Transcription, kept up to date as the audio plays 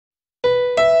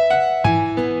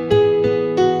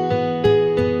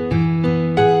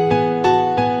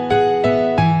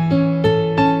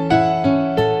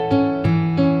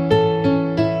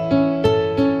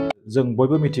जों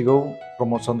बयबो मिथिगौ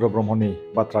प्रमद चन्द्र ब्रह्मनि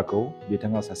बाथ्राखौ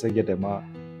बिथाङा सासे गेदेमा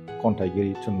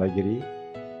खन्थाइगिरि थुनलाइगिरि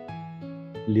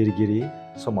लिरगिरि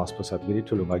समाज फोसाबगिरि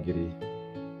थुलुंगागिरि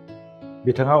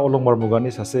बिथाङा अलंबार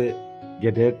मुगानि सासे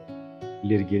गेदेर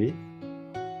लिरगिरि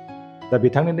दा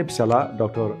बिथांनिनो फिसाला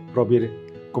डक्टर प्रबीर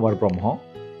कुमार ब्रह्म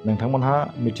नोंथांमोनहा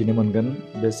मिथिनो मोनगोन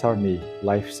बे सारनि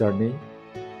लाइफ जार्नि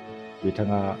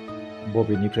बिथाङा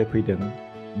बबेनिफ्राय फैदों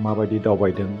माबायदि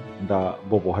दावबायदों दा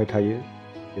बबेहाय थायो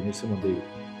बेनि सोमोन्दै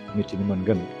मिथिनो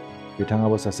मोनगोन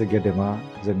बिथाङाबो सासे गेदेमा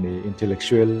जोंनि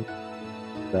इन्टेलेक्सुवेल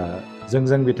दा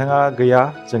जोंजों बिथाङा गैया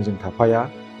जोंजों थाफाया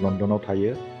लन्डनाव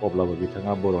थायो अब्लाबो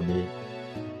बिथाङा बर'नि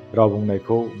राव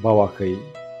बुंनायखौ बावाखै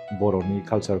बर'नि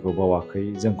कालचारखौ बावाखै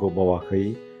जोंखौ बावाखै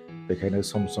बेखायनो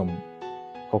सम सम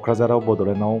क'क्राझाराव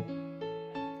बड'लेण्डआव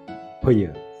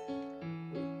फैयो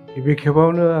गिबि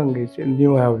खेबावनो आं एसे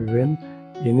निमाहा बिबाय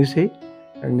बेनोसै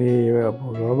आंनि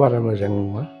बर'आ बारा मोजां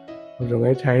नङा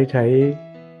हजोंहाय थायै थायै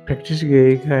प्रेक्टिस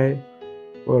गैयैखाय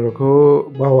बर'खौ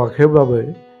बावाखैब्लाबो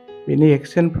बेनि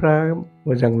एक्सेन्टफ्रा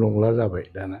मोजां नंला जाबाय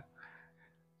दाना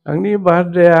आंनि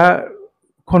बाथ्राया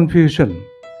कनफिउसन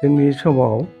जोंनि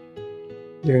समाव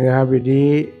जोंहा बिदि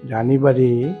दानि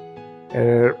बादि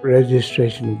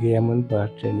रेजिस्ट्रेसन गैयामोन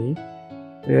बाथ्रानि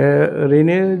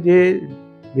ओरैनो जे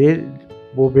बे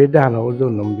बबे दानाव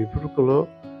जोनोम बेफोरखौल'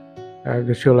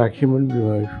 गोसोआव लाखियोमोन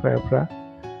बिमा बिफाफ्रा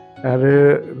आरो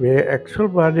बे एक्सुवेल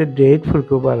बार्थडे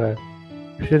डेटफोरखौ बारा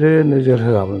बिसोरो नोजोर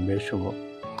होआमोन बे समाव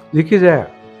जेखि जाया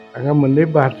आंहा मोननै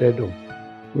बार्थडे दं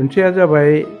मोनसेया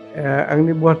जाबाय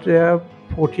आंनि बार्थडेया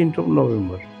 14th of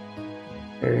November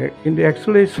खिन्थु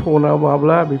एक्सुवेलि सना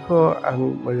माब्ला बेखौ आं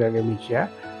मोजाङै मिथिया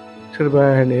सोरबा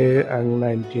होनो आं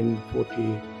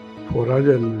 1944आव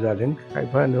जोनोम जादों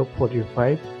खायफा होनो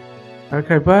 45 आरो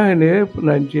खायफा होनो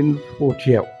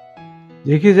 1940आव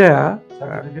जेखि जाया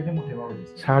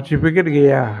सार्टिफिकेट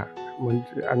गैया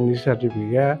आंनि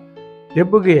सार्टिफिकेटआ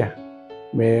जेबो गैया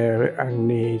बे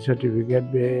आंनि सार्टिफिकेट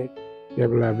बे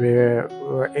जेब्ला बे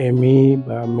एमइ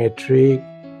बा मेट्रिक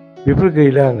बेफोर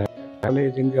गैला आंना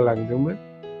जों गालांदोंमोन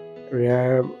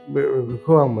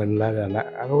बेखौ आं मोनला दाना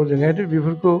आरो हजोंहायथ'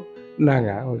 बेफोरखौ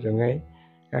नाङा हजोंहाय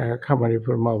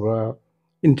खामानिफोर मावब्ला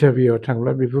इन्टारभिउआव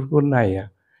थांब्ला बेफोरखौ नाया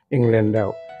इंलेण्डआव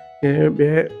बे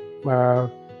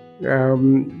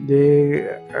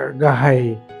गाहाय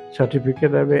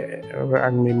सार्टिफिकेटआ बे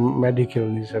आंनि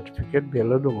मेडिकेलनि सार्टिफिकेट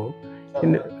बेल' दङ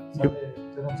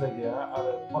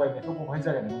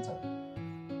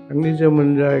आंनि जोनोम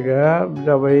जायगाया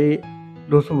जाबाय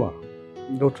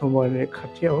दतमानि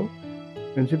खाथियाव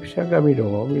मोनसे फिसा गामि दङ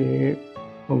बे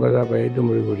मुङा जाबाय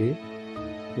दुमरिगुरि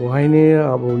बेवहायनो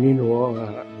आबौनि न'आव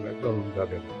आंहा जोनोम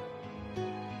जादों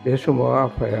बे समाव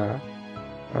आफाया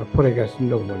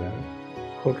फरायगासिनो दंमोन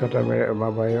कलकाता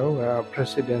माबायाव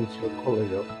प्रेसिडेन्सियेल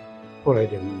कलेजाव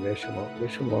फरायदोंमोन बे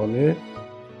समावनो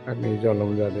आंनि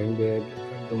जोनोम जादों बे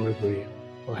दुमरिगुरियाव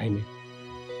बेवहायनो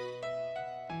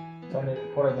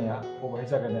फरायनाया बबेहाय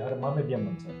जागायनाय आरो मा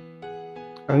मिडियाममोन सार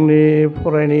आंनि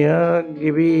फरायनाया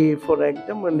गिबि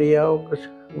एकदम उन्दैयाव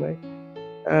गोसोखांनाय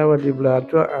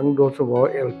बादिब्लाथ' आं दतमायाव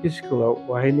एलपि स्कुलाव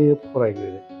बेवहायनो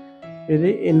फरायग्रोदों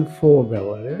बिदि इनफर्मेल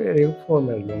आरो ओरैनो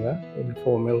फर्मेल नङा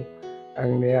इनफर्मेल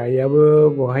आंनि आइयाबो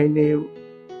बेवहायनो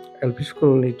एलपि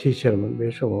स्कुलनि टिचारमोन बे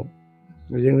समाव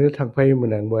बेजोंनो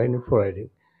थांफायोमोन आं बेवहायनो फरायदों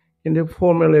खिन्थु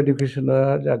फर्मेल इडुकेसना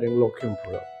जादों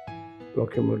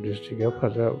लखिमपुर डिस्ट्रिक्टआव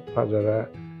फाजारा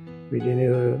बिदिनो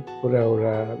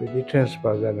उरा बिदि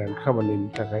ट्रेन्सफार जादों खामानिनि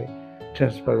थाखाय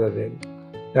ट्रेन्सफार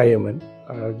जायोमोन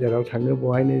जेराव थाङो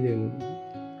बेवहायनो जों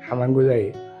थानांगौ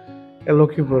जायो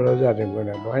लखिमपुराव जादोंमोन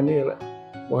आं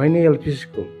बेवहायनो एलपि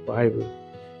स्कुल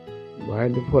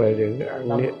बेवहायनो फरायदों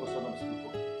आंनि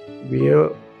बेयो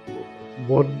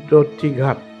बद्धति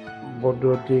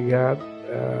घाट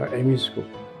एमइ स्कुल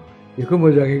बेखौ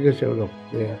मोजाङै गोसोआव दं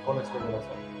बे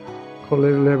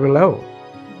कलेज लेभेलाव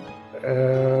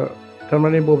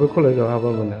थारमाने बबे कलेजाव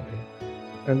हाबामोन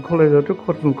आं कलेजावथ'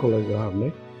 कटन कलेजाव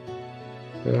हाबनाय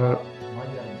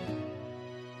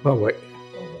बावबाय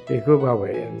बेखौ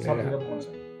बावबाय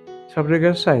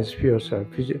साबजेक्टआ साइन्स पियर सार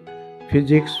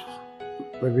फिजिक्स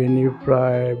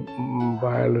बेनिफ्राय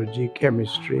बाय'लजि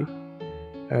केमिस्ट्रि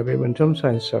बे मोनथाम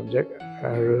साइन्स साबजेक्ट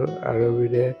आरो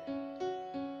बिदि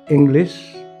इंलिस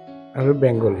आरो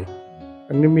बेंगलि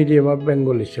आंनि मिडियामा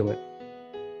बेंगलिसोमोन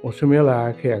असमिया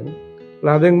लायाखै आं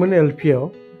लादोंमोन एलपिआव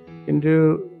खिन्थु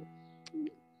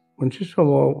मोनसे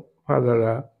समाव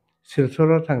फादारा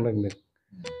सिलचराव थांदोंमोन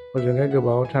हजोंहाय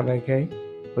गोबाव थानायखाय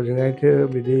हजोंहायथ'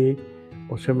 बिदि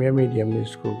असमिया मिडियामनि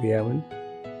स्कुल गैयामोन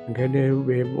ओंखायनो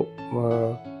बे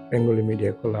बेंगलि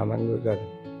मिडियामखौ लानांगौ जादों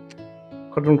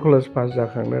कटन कलेज पास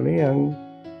जाखांनानै आं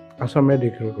आसाम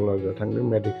मेडिकेल कलेजाव थांदों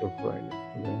मेडिकेल फरायनो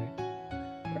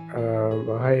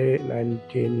बाहाय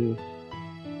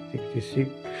 1966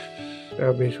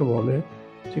 बे समावनो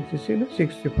 66 ना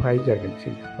 65 जागोन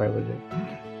 65 जागोन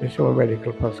बे समाव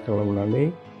मेडिकेल पास खालामनानै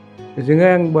जोङो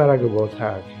आं बारा गोबाव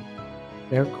थायाखै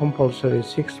बेयाव कम्पालसारि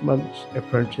 6 months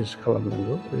एप्रेन्टिस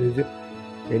खालामनांगौ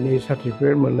बेनि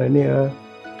सार्टिफिकेट मोननायनि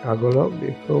आगोलाव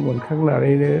बेखौ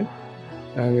मोनखांनानैनो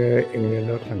आङो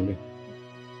इंलेन्डआव थांदों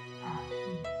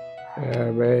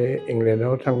बे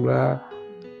इंलेन्डआव थांब्ला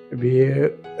बेयो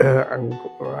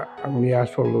आंनि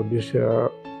आसल उद्देश्यआ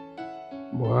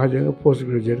बहा जोङो पस्ट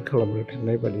ग्रेजुवेट खालामनो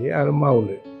थांनाय बादि आरो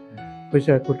मावनो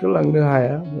फैसाखौथ' लांनो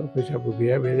हाया फैसाबो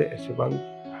गैया बे एसेबां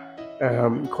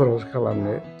खरस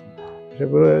खालामनो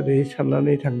जोबोद ओरै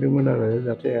साननानै थांदोंमोन आरो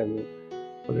जाहाथे आं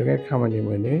हजोंहाय खामानि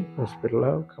मोनो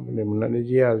हस्पिटालाव खामानि मोननानै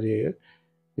जि आरजियो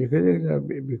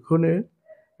बेखौनो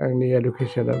आंनि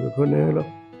एडुकेसना बेखौनो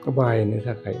बाहायनो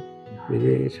थाखाय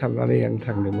बिदि साननानै आं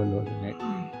थांदोंमोन हजोंहाय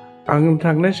आं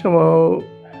थांनाय समाव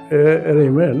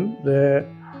ओरैमोन जे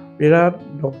बिराद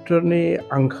डक्टरनि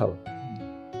आंखाल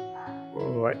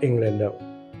इंलेन्डआव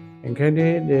ओंखायनो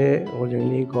बे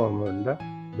हजोंनि गभर्नमेन्टआ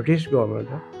ब्रिटिश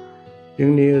गभर्नमेन्टआ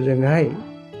जोंनि ओजोंहाय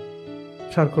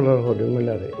सार्कुलार हरदोंमोन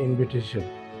आरो invitation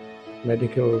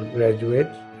medical graduate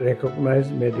recognise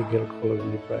medical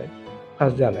कलेजनिफ्राय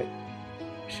पास जानाय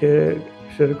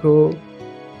बिसोरखौ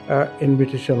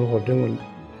इनभिटेसन हरदोंमोन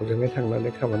हजोंहाय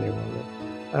थांनानै खामानि मावनो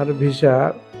आरो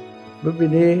भिसाबो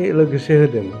बिनि लोगोसे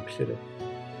होदोंमोन बिसोरो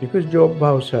बेखौ जब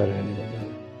भाउचार होनोमोन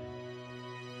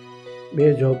बे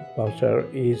जब भाउचार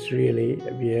इज रियेलि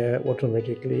बेयो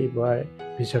अट'मेटिकलि बा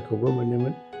भिसाखौबो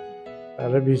मोनोमोन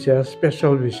आरो भिसाया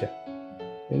स्पेसियेल भिसा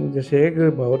नों जेसे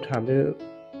गोबाव थानो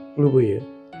लुबैयो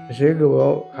एसे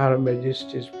गोबाव हार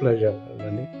मेजेस्टिस प्लेजार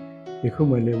होननानै बेखौ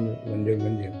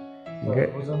मोनदोंमोन जों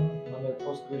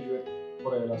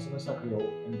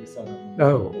औ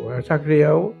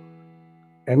साख्रियाव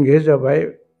एंगेज जाबाय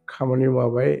खामानि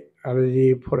मावबाय आरो जि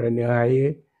फरायनो हायो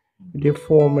बिदि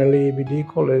फर्मेलि बिदि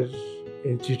कलेज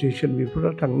इनस्टिटिउसन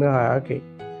बेफोराव थांनो हायाखै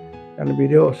आरो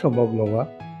बिदि असम्भब नङा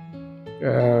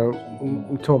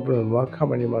मा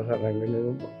खामानि मावथारनांगोन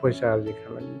नोङो फैसा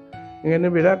आरजिखानांगोन ओंखायनो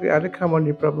बिराद आरो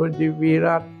खामानिफ्राबो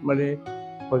बिराद माने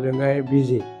हजोंहाय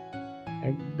बिजि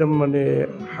एकदम माने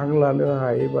हां लानो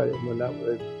हायै बायदि मोना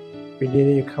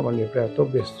बिदिनि खामानिफ्रा एथ'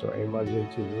 बेस्थ'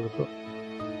 इमारजेन्सि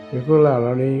बेखौ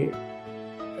लानानै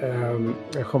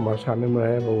एखमबा सानोमोन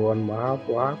भगबान मा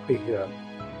फैगोन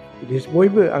बिदि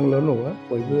बयबो आंल' नङा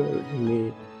बयबो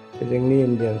जोंनि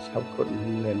इण्डियान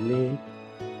साबकन्टिनेन्टनि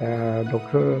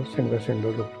डक्टर सेंग्रा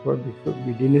डक्टरफोर बेखौ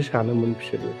बिदिनो सानोमोन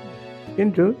बिसोरो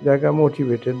खिन्थु जायगा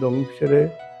मटिभेटेड दं बिसोरो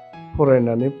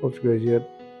फरायनानै पस्ट ग्रेजुवेट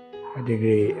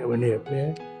डिग्रि माने बे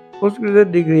पस्ट ग्रेजुवेट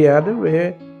डिग्रियानो बे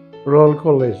रयेल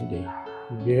कलेजनि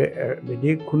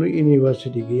बिदि खुनु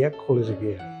इउनिभारसिटि गैया कलेज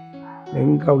गैया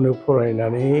नों गावनो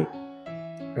फरायनानै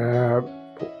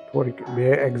बे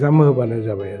एग्जाम होबानो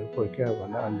जाबाय आरो फरिखा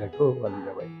होबानो आनजादखौ होबानो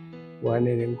जाबाय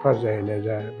बहायनो नों पास जाहैनो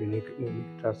जा बिनि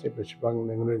खोथासो बेसेबां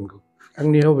नों रोंगौ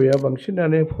आंनि हबिया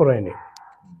बांसिनानो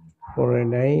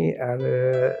फरायनाय आरो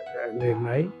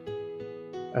लिरनाय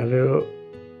आरो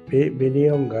बेनि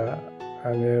अनगा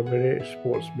आङो बे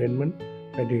स्पर्ट्समेनमोन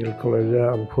मेडिकेल कलेजाव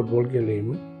आं फुटबल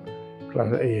गेलेयोमोन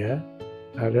क्लास एआ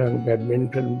आरो आं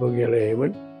बेडमिन्टनबो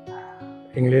गेलेयोमोन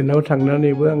इंलेन्डआव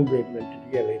थांनानैबो आं बेडमिन्टन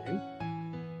गेलेदों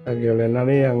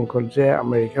गेलेनानै आं खनसे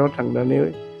आमेरिकायाव थांनानै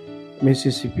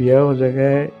मिसिसिपियाव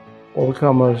हजोंहाय अल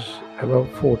कामार्स एबा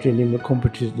 40नि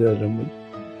कम्पिटिसन जादोंमोन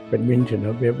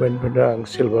बेडमिन्टनाव बे बेडमिन्टनाव आं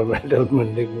सिलभार मेडेल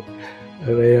मोनदोंमोन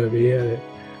आरो बेयो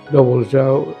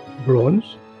डबल्सआव ब्रन्ज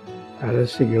आरो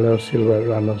सिंगेलाव सिलभार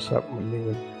रानार्स आप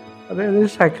मोनदोंमोन आरो ओरैनो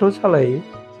साइकेल सालायो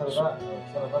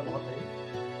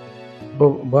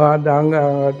दा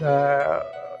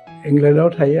इंलेन्डआव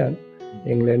थायो आं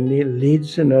इंलेन्डनि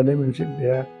लिड्स होननानै मोनसे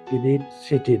बिराद गिदिर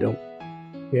सिटि दं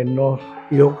बे नर्थ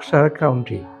यर्कशायर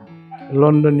काउन्टि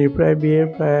लन्दननिफ्राय बेयो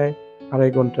प्राय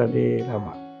 2.5 घन्टानि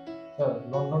लामा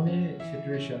लन्दननि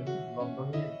सिटुएसन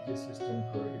लन्दननि जे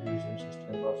सिस्टेमफोर एडुकेसन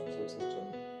सिस्टेम बा ससियेल सिस्टेम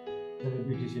जोंनि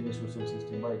बिटिसिनि ससियेल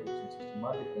सिस्टेम बा एडुकेसन सिस्टेम मा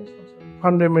डिफारेन्स दं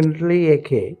फान्डामेन्टेलि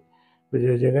एखे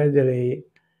जोंहा जेरै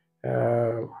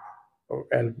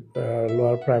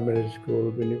लवार प्राइमारि स्कुल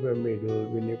बेनिफ्राय मिडल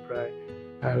बेनिफ्राय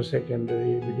हायार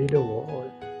सेकेन्डारि बिदि दङ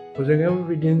हजोंहायबो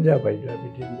बिदिनो जाबाय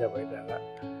दाना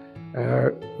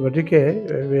गतिके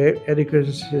बे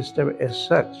एडुकेसन सिस्टेम एज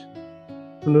साच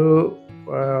खुनु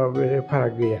बे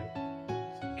फाराग गैया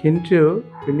खिन्थु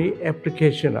बिनि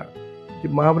एप्लिकेसना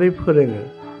माबोरै फोरोङो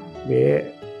बे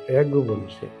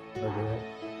गुबुनसो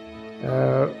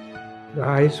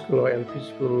हाई स्कुलाव एलपि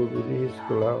स्कुल बिदि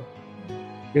स्कुलाव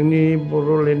जोंनि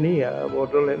बड'लेण्डनिया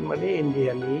बड'लेण्ड माने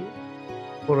इण्डियानि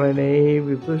फरायनाय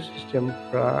बेफोर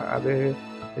सिस्टेमफ्रा आरो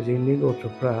जोंनि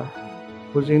गथ'फ्रा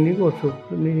जोंनि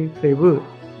गथ'फोरनिफ्रायबो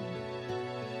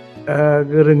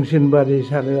गोरोंसिन बादि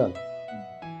सानो आं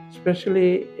specially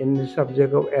in the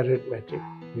subject of arithmetic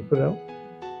बेफोराव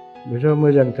बिराद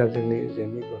मोजांथार जोंनि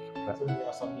गथ'फ्रा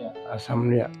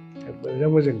आसामनिया बिराद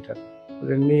मोजांथार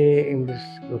जोंनि इंलिस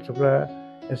गथ'फ्रा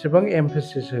एसेबां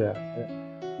एमफेसिस होआ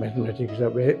मेथमेटिक्सआ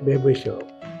बे बैसोआव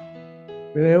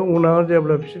बे उनाव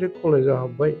जेब्ला बिसोरो कलेजाव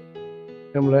हाबबाय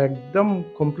होमब्ला एकदम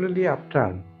कमप्लिटलि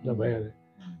आपटार्न जाबाय आरो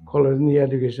कलेजनि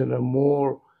एडुकेसना मर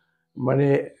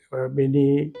माने बेनि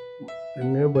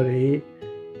नोङो बोरै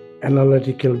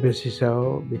एनालिटिकेल बेसिसाव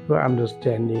बेखौ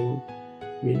आन्डारस्टेन्डिं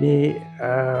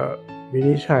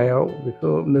बिनि सायाव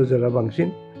बेखौ नोजोरा बांसिन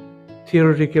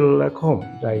थियरिटिकेला खम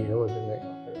जायो हजोंहाय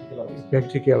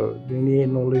प्रेक्टिकेल जोंनि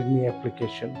नलेजनि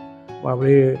एप्लिकेसन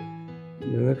माब्रै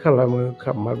नोङो खालामो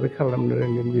माब्रै खालामनो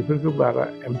रोंगोन बेफोरखौ बारा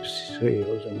एमफेसिस होयो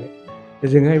हजोंहाय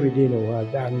ओजोंहाय बिदि नङा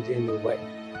दा आं जे नुबाय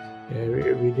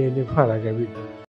बिदिनो फारागा बिदि